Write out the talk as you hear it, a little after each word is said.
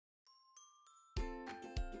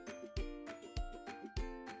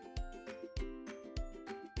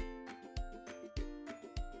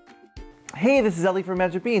Hey, this is Ellie from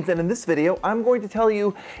Magic Beans, and in this video, I'm going to tell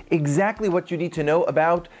you exactly what you need to know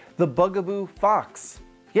about the Bugaboo Fox.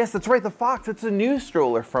 Yes, that's right, the Fox. It's a new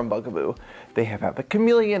stroller from Bugaboo. They have had the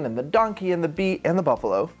chameleon and the donkey and the bee and the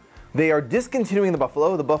buffalo. They are discontinuing the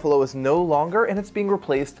buffalo. The buffalo is no longer, and it's being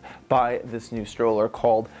replaced by this new stroller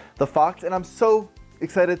called the Fox, and I'm so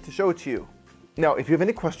excited to show it to you. Now, if you have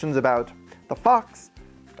any questions about the Fox,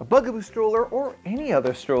 a Bugaboo stroller, or any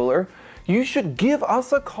other stroller, you should give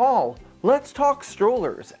us a call. Let's talk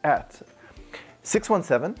strollers at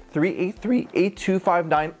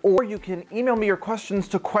 617-383-8259, or you can email me your questions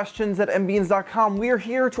to questions@mbeans.com. We are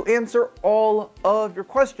here to answer all of your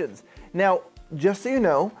questions. Now, just so you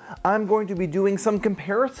know, I'm going to be doing some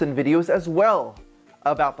comparison videos as well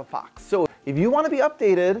about the Fox. So if you want to be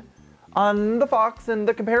updated on the Fox and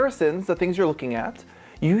the comparisons, the things you're looking at,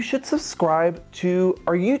 you should subscribe to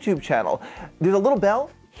our YouTube channel. There's a little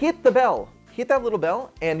bell. Hit the bell. Hit that little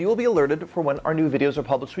bell and you will be alerted for when our new videos are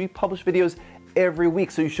published. We publish videos every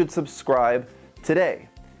week, so you should subscribe today.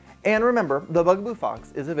 And remember, the Bugaboo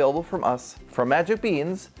Fox is available from us, from Magic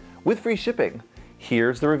Beans, with free shipping.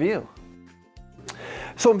 Here's the review.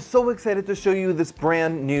 So I'm so excited to show you this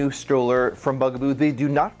brand new stroller from Bugaboo. They do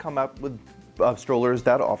not come out with strollers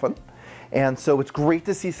that often. And so it's great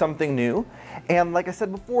to see something new. And like I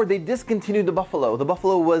said before, they discontinued the Buffalo. The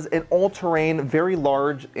Buffalo was an all-terrain, very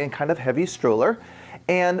large and kind of heavy stroller.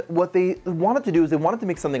 And what they wanted to do is they wanted to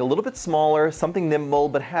make something a little bit smaller, something nimble,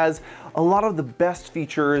 but has a lot of the best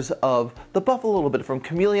features of the Buffalo, a little bit from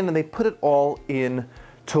Chameleon, and they put it all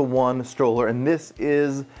into one stroller. And this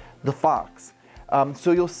is the Fox.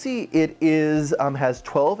 So you'll see it is has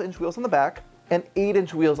 12-inch wheels on the back and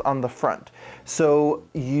 8-inch wheels on the front. So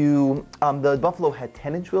the Buffalo had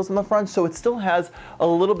 10-inch wheels on the front, so it still has a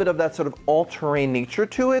little bit of that sort of all-terrain nature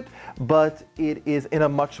to it, but it is in a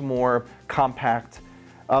much more compact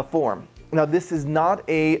form. Now this is not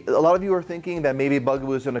a lot of you are thinking that maybe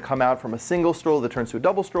Bugaboo is gonna come out from a single stroller that turns to a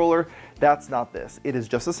double stroller. That's not this. It is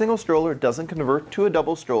just a single stroller. It doesn't convert to a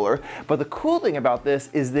double stroller, but the cool thing about this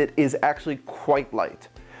is that it is actually quite light.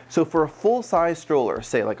 So for a full-size stroller,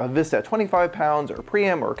 say like a Vista at 25 pounds or a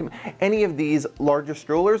Priam or any of these larger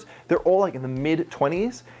strollers, they're all like in the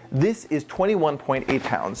mid-20s. This is 21.8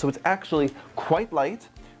 pounds, so it's actually quite light.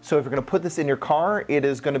 So if you're gonna put this in your car, it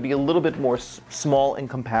is gonna be a little bit more small and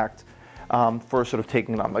compact for sort of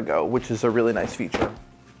taking it on the go, which is a really nice feature.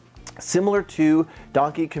 Similar to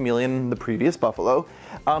Donkey, Chameleon, the previous Buffalo,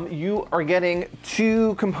 you are getting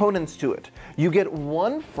two components to it. You get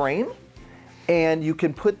one frame, and you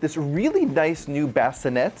can put this really nice new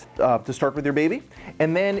bassinet to start with your baby,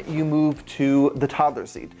 and then you move to the toddler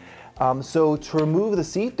seat. So to remove the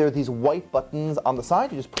seat, there are these white buttons on the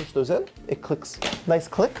side. You just push those in. It clicks, nice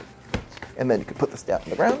click, and then you can put this down on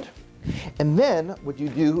the ground. And then what you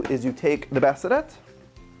do is you take the bassinet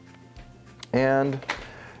and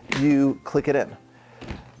you click it in.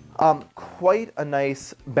 Quite a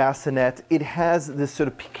nice bassinet. It has this sort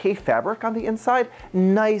of piqué fabric on the inside,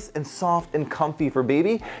 nice and soft and comfy for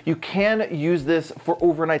baby. You can use this for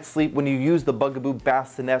overnight sleep when you use the Bugaboo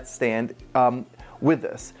bassinet stand with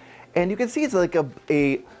this. And you can see it's like a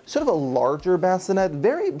sort of a larger bassinet,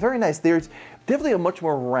 very, very nice. There's definitely a much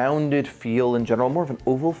more rounded feel in general, more of an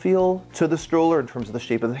oval feel to the stroller in terms of the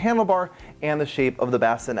shape of the handlebar and the shape of the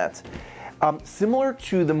bassinet. Similar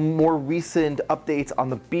to the more recent updates on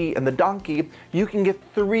the bee and the donkey, you can get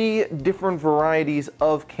 3 different varieties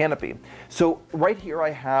of canopy. So right here I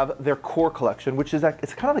have their core collection, which is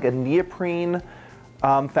it's kind of like a neoprene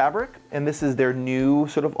fabric, and this is their new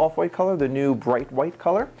sort of off-white color, the new bright white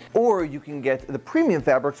color. Or you can get the premium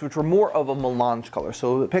fabrics, which are more of a melange color.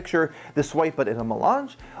 So picture this white but in a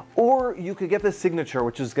melange. Or you could get the signature,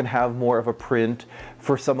 which is going to have more of a print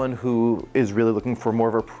for someone who is really looking for more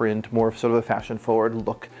of a print, more of sort of a fashion-forward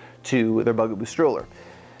look to their Bugaboo stroller.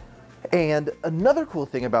 And another cool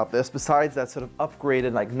thing about this, besides that sort of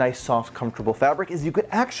upgraded, like nice, soft, comfortable fabric, is you could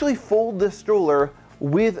actually fold this stroller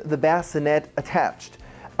with the bassinet attached.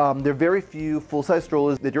 There are very few full-size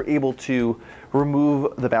strollers that you're able to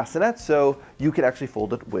remove the bassinet, so you could actually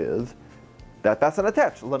fold it with that bassinet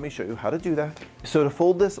attached. Let me show you how to do that. So to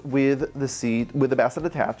fold this with the seat, with the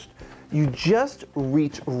bassinet attached, you just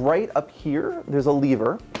reach right up here. There's a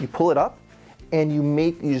lever. You pull it up, and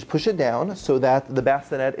you just push it down so that the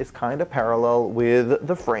bassinet is kind of parallel with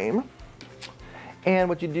the frame. And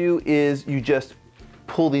what you do is you just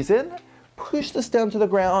pull these in, push this down to the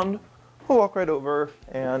ground, walk right over,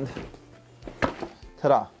 and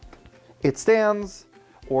ta-da! It stands,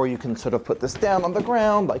 or you can sort of put this down on the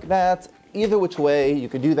ground like that. Either which way, you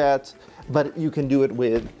can do that, but you can do it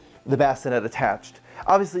with the bassinet attached.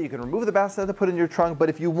 Obviously, you can remove the bassinet to put in your trunk, but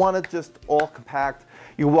if you want it just all compact,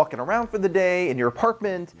 you're walking around for the day in your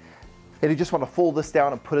apartment, and you just want to fold this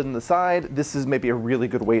down and put it in the side, this is maybe a really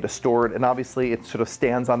good way to store it. And obviously, it sort of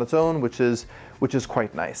stands on its own, which is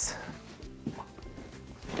quite nice.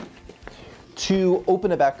 To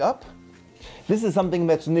open it back up, this is something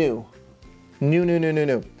that's new.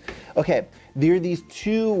 New. Okay, there are these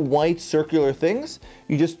two white circular things.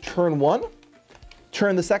 You just turn one,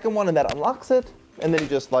 turn the second one, and that unlocks it. And then you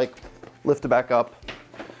just like lift it back up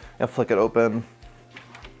and flick it open.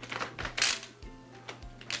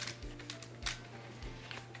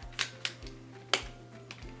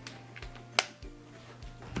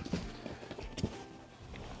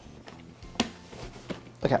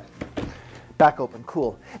 Okay, back open,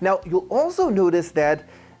 cool. Now you'll also notice that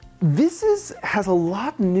this has a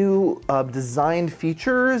lot new design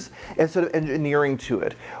features and sort of engineering to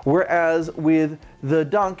it. Whereas with the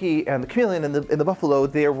donkey and the chameleon and the buffalo,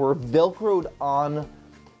 there were velcroed on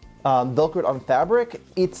fabric.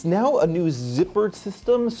 It's now a new zippered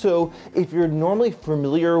system. So if you're normally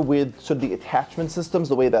familiar with sort of the attachment systems,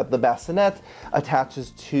 the way that the bassinet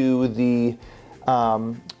attaches to the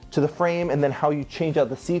frame and then how you change out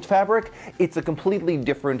the seat fabric, it's a completely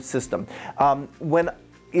different system.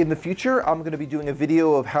 In the future, I'm going to be doing a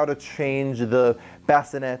video of how to change the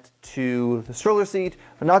bassinet to the stroller seat.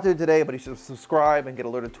 I'm not doing it today, but you should subscribe and get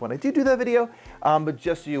alerted to when I do that video. But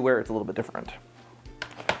just so you're aware, it's a little bit different.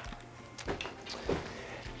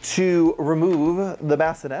 To remove the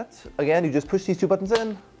bassinet, again, you just push these two buttons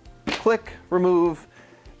in, click, remove,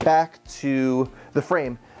 back to the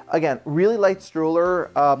frame. Again, really light stroller,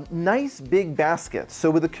 nice big basket. So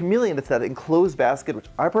with the chameleon, it's that enclosed basket, which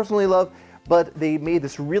I personally love. But they made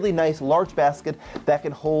this really nice large basket that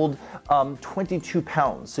can hold 22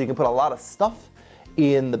 pounds. So you can put a lot of stuff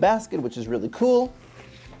in the basket, which is really cool.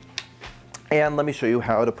 And let me show you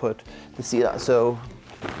how to put the seat on. So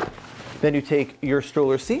then you take your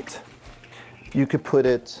stroller seat. You could put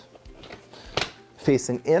it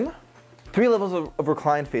facing in. 3 levels of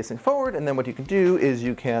recline facing forward. And then what you can do is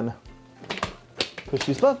you can push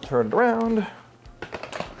these buttons, turn it around.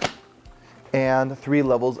 And 3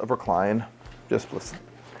 levels of recline, just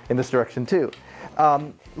in this direction too.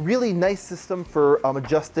 Really nice system for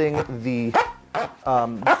adjusting the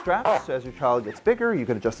straps. So as your child gets bigger, you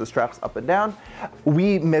can adjust the straps up and down.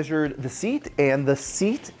 We measured the seat, and the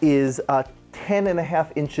seat is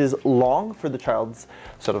 10.5 inches long for the child's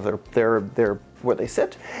sort of their where they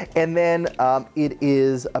sit, and then it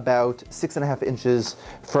is about 6.5 inches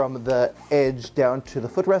from the edge down to the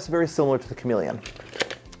footrest, very similar to the chameleon.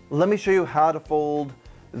 Let me show you how to fold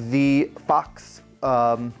the Fox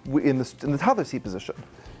in the toddler seat position.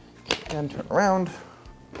 And turn around.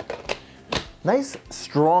 Nice,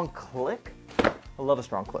 strong click. I love a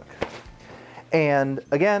strong click. And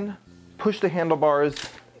again, push the handlebars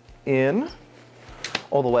in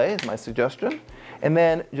all the way is my suggestion. And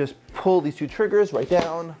then just pull these 2 triggers right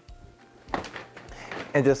down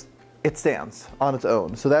and just, it stands on its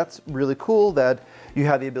own. So that's really cool that you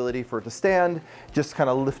have the ability for it to stand. Just kind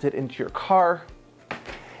of lift it into your car.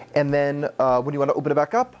 And then when you want to open it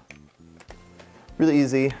back up, really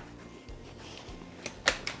easy.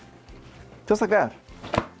 Just like that.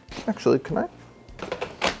 Actually, can I?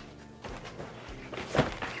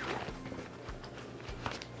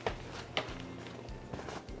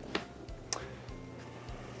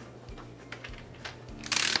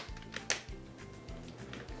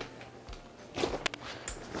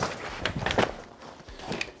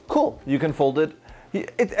 Cool, you can fold it.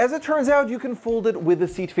 As it turns out, you can fold it with the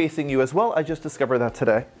seat facing you as well. I just discovered that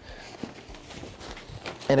today.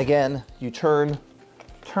 And again, you turn,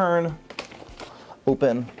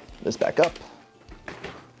 open this back up.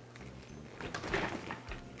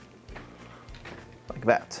 Like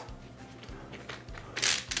that.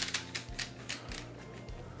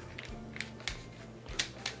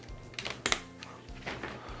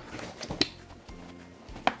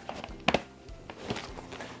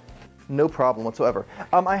 No problem whatsoever.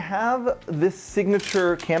 I have this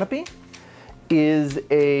signature canopy, is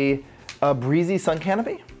a breezy sun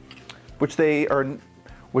canopy, which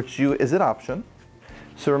is an option.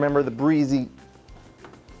 So remember the breezy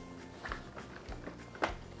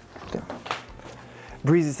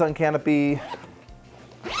sun canopy.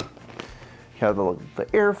 Have the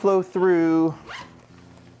airflow through,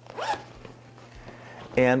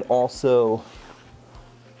 and also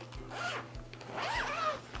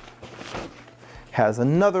has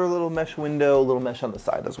another little mesh window, a little mesh on the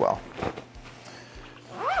side as well.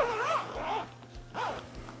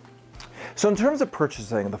 So in terms of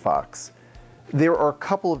purchasing the Fox, there are a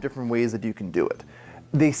couple of different ways that you can do it.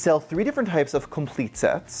 They sell 3 different types of complete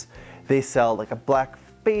sets. They sell like a black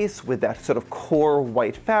base with that sort of core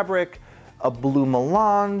white fabric, a blue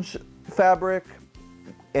melange fabric,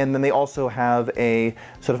 and then they also have a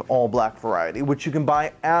sort of all black variety, which you can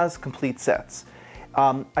buy as complete sets.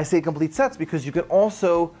 I say complete sets because you can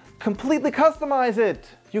also completely customize it.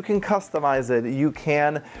 You can customize it. You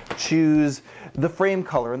can choose the frame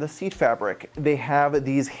color and the seat fabric. They have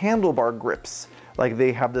these handlebar grips. Like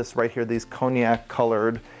they have this right here, these cognac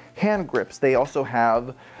colored hand grips. They also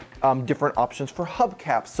have different options for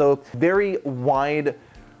hubcaps. So very wide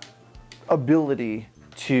ability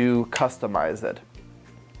to customize it.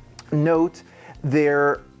 Note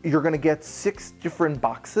there, you're gonna get 6 different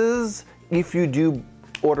boxes if you do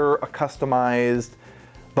order a customized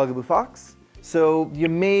Bugaboo Fox. So you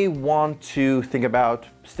may want to think about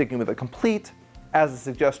sticking with a complete as a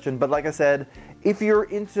suggestion, but like I said, if you're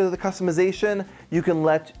into the customization, you can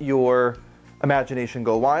let your imagination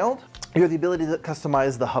go wild. You have the ability to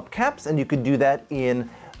customize the hubcaps, and you could do that in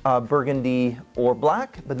burgundy or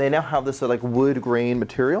black, but they now have this sort of like wood grain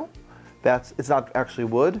material. It's not actually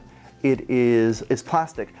wood, it's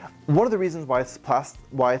plastic. One of the reasons why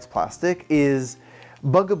it's plastic is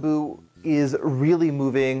Bugaboo is really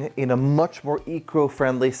moving in a much more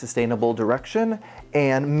eco-friendly, sustainable direction,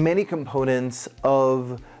 and many components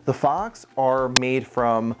of the Fox are made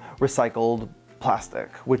from recycled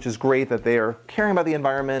plastic, which is great that they are caring about the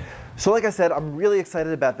environment. So like I said, I'm really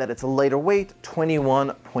excited about that. It's a lighter weight,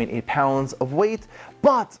 21.8 pounds of weight,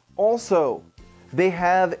 but also they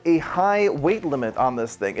have a high weight limit on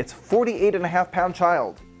this thing. It's 48.5-pound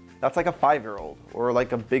child. That's like a 5-year-old or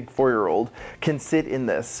like a big 4-year-old can sit in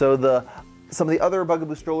this. So some of the other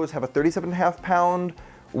Bugaboo strollers have a 37.5-pound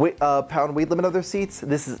weight limit of their seats.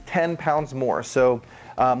 This is 10 pounds more. So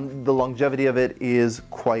the longevity of it is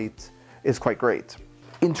quite great.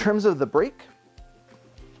 In terms of the brake,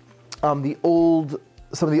 some of the old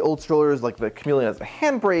strollers like the Chameleon has a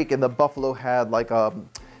handbrake, and the Buffalo had like a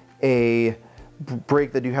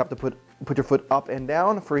brake that you have to put your foot up and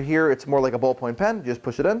down. For here, it's more like a ballpoint pen. You just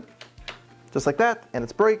push it in, just like that, and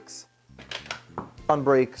it's brakes,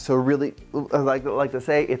 unbrake. So really, I like to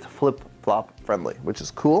say, it's flip-flop friendly, which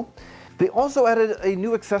is cool. They also added a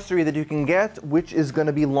new accessory that you can get, which is going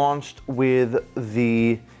to be launched with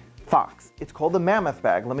the Fox. It's called the Mammoth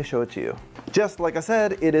bag. Let me show it to you. Just like I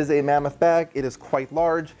said, it is a Mammoth bag. It is quite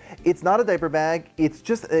large. It's not a diaper bag. It's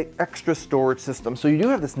just an extra storage system. So you do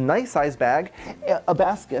have this nice size bag, a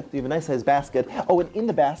basket. You have a nice size basket. Oh, and in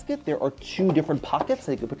the basket, there are 2 different pockets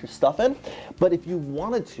that you can put your stuff in. But if you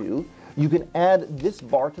wanted to, you can add this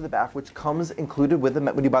bar to the back, which comes included with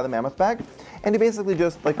when you buy the Mammoth bag. And you basically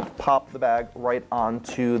just like pop the bag right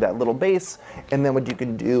onto that little base. And then what you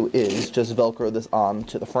can do is just Velcro this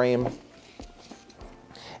onto the frame.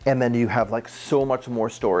 And then you have like so much more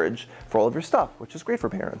storage for all of your stuff, which is great for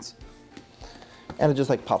parents. And it just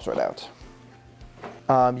like pops right out.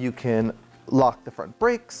 You can lock the front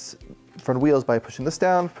brakes, front wheels by pushing this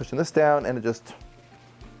down, and it just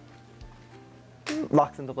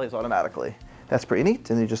locks into place automatically. That's pretty neat.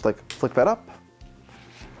 And you just like flick that up,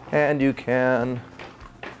 and you can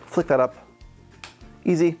flick that up,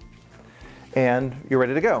 easy, and you're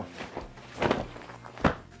ready to go.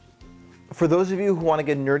 For those of you who want to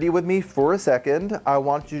get nerdy with me for a second, I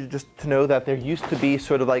want you just to know that there used to be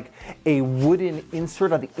sort of like a wooden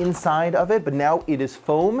insert on the inside of it, but now it is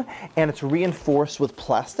foam and it's reinforced with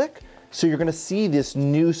plastic. So you're going to see this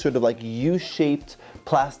new sort of like U-shaped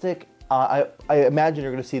plastic. I imagine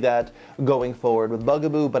you're going to see that going forward with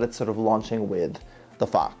Bugaboo, but it's sort of launching with the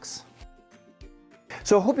Fox.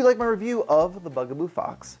 So I hope you like my review of the Bugaboo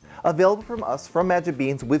Fox, available from us from Magic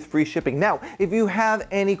Beans with free shipping. Now, if you have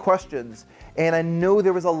any questions, and I know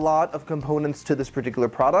there was a lot of components to this particular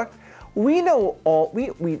product, we know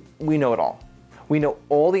it all. We know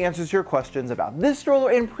all the answers to your questions about this stroller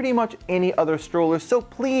and pretty much any other stroller, so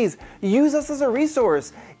please use us as a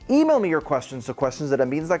resource. Email me your questions to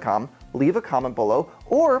questions@mbeans.com, leave a comment below,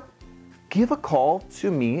 or give a call to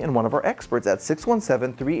me and one of our experts at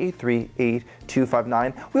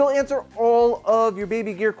 617-383-8259. We'll answer all of your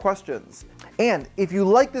baby gear questions. And if you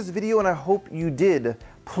like this video, and I hope you did,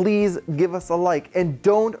 please give us a like. And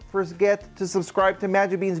don't forget to subscribe to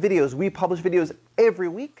Magic Beans videos. We publish videos every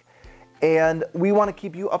week, and we want to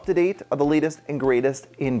keep you up to date on the latest and greatest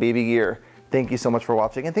in baby gear. Thank you so much for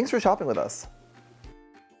watching, and thanks for shopping with us.